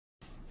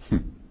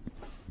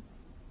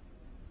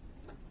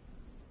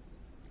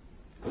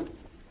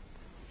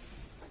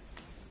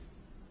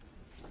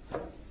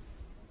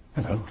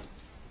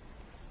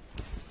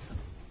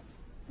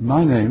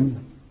My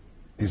name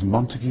is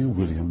Montague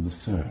William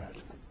III,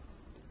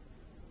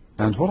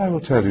 and what I will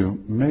tell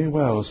you may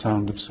well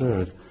sound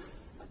absurd,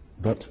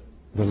 but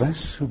the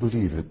less who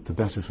believe it, the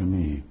better for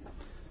me.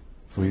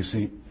 For you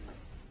see,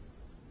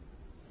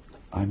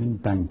 I'm in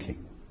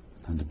banking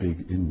and a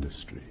big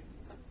industry.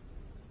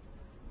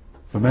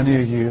 For many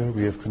a year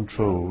we have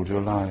controlled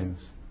your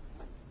lives,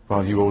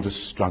 while you all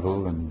just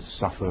struggle and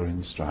suffer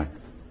in strife.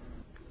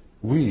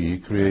 We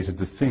created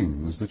the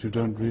things that you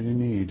don't really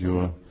need,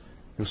 your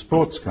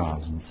sports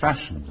cars and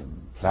fashions and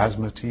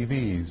plasma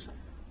TVs.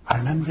 I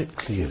remember it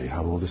clearly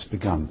how all this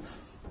begun.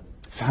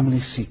 Family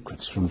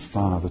secrets from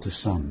father to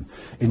son,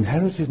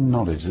 inherited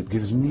knowledge that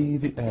gives me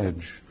the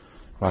edge,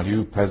 while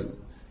you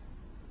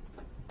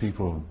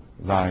people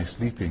lie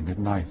sleeping at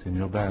night in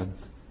your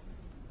beds.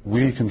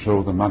 We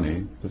control the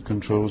money that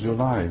controls your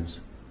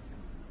lives,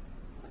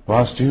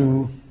 whilst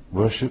you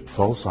worship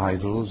false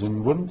idols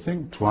and wouldn't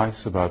think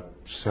twice about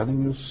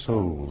selling your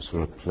souls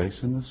for a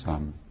place in the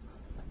sun.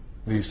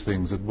 These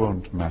things that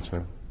won't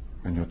matter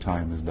when your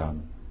time is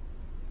done.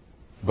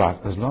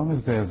 But as long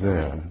as they're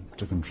there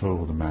to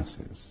control the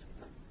masses,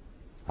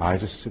 I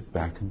just sit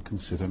back and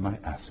consider my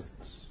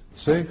assets,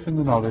 safe in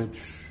the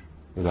knowledge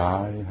that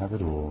I have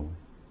it all,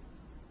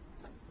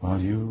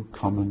 while you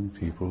common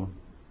people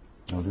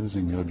are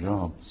losing your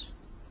jobs.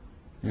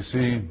 You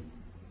see,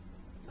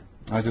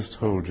 I just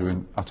hold you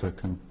in utter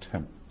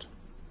contempt.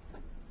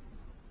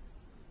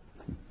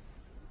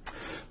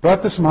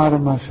 But the smile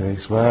on my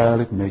face, well,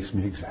 it makes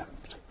me exempt.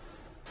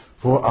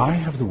 For I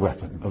have the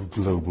weapon of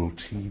global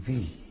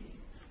TV,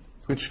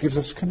 which gives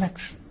us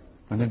connection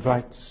and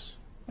invites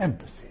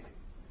empathy.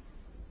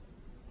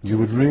 You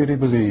would really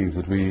believe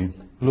that we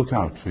look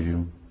out for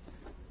you,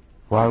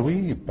 while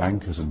we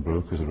bankers and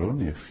brokers are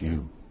only a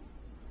few.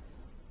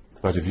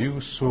 But if you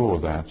saw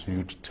that,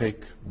 you'd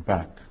take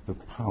back the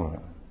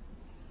power.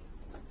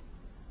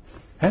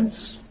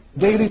 Hence,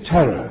 daily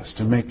terrors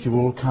to make you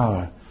all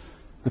cower.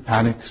 The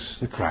panics,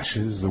 the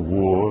crashes, the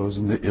wars,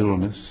 and the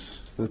illness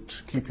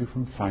that keep you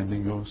from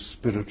finding your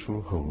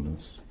spiritual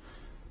wholeness.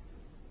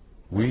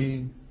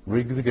 We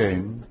rig the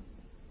game,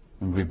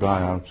 and we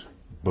buy out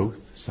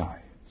both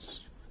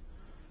sides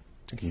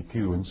to keep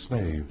you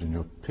enslaved in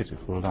your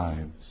pitiful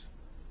lives.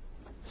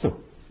 So,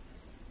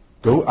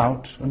 go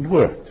out and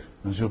work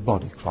as your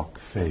body clock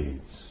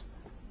fades.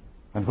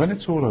 And when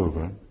it's all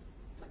over,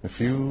 a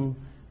few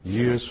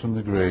years from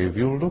the grave,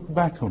 you'll look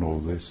back on all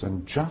this,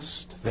 and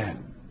just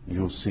then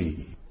you'll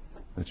see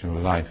that your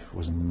life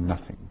was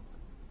nothing,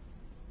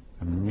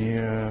 a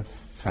mere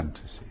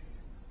fantasy.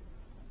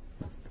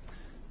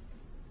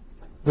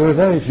 There are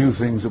very few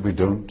things that we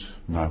don't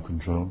now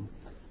control.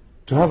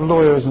 To have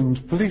lawyers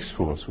and police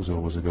force was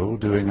always a goal,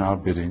 doing our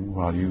bidding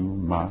while you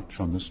march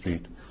on the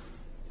street.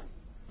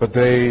 But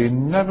they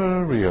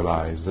never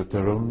realize that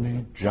they're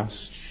only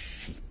just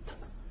sheep.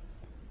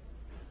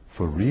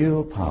 For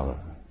real power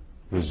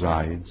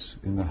resides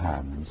in the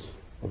hands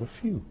of a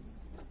few.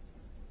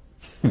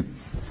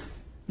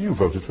 You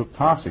voted for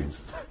parties.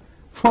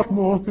 What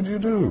more could you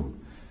do?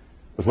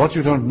 But what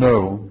you don't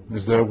know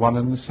is they're one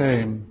and the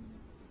same.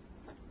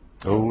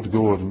 Old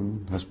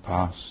Gordon has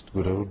passed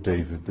good old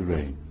David the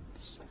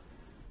reins,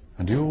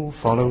 and you'll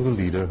follow the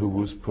leader who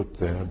was put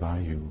there by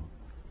you.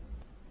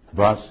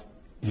 But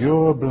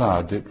your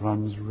blood, it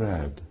runs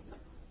red,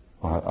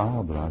 while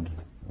our blood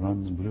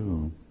runs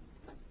blue.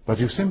 But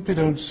you simply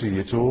don't see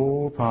it's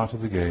all part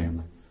of the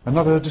game.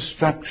 Another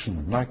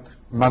distraction, like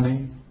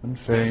money and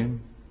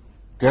fame.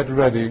 Get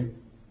ready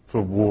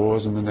for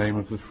wars in the name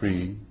of the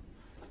free,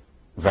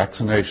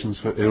 vaccinations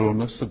for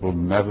illness that will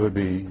never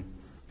be,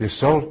 the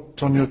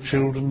assault on your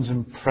children's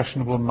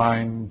impressionable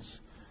minds,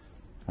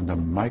 and a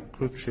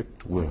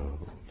microchipped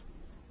world.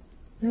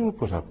 You'll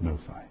put up no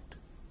fight.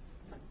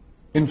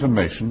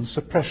 Information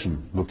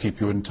suppression will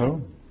keep you in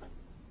tone.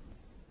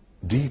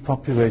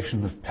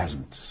 Depopulation of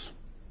peasants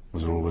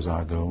was always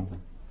our goal.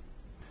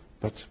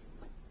 But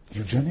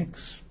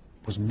eugenics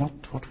was not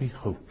what we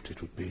hoped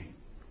it would be.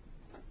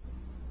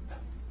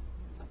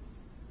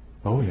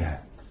 Oh yes,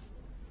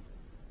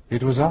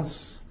 it was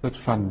us that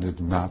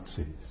funded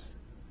Nazis.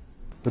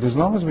 But as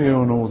long as we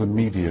own all the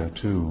media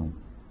too,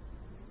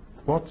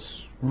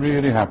 what's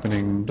really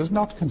happening does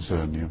not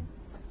concern you.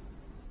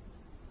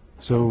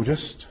 So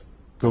just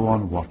go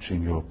on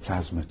watching your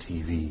plasma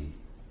TV,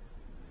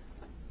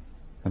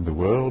 and the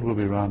world will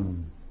be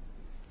run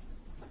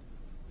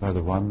by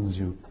the ones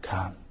you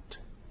can't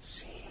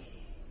see.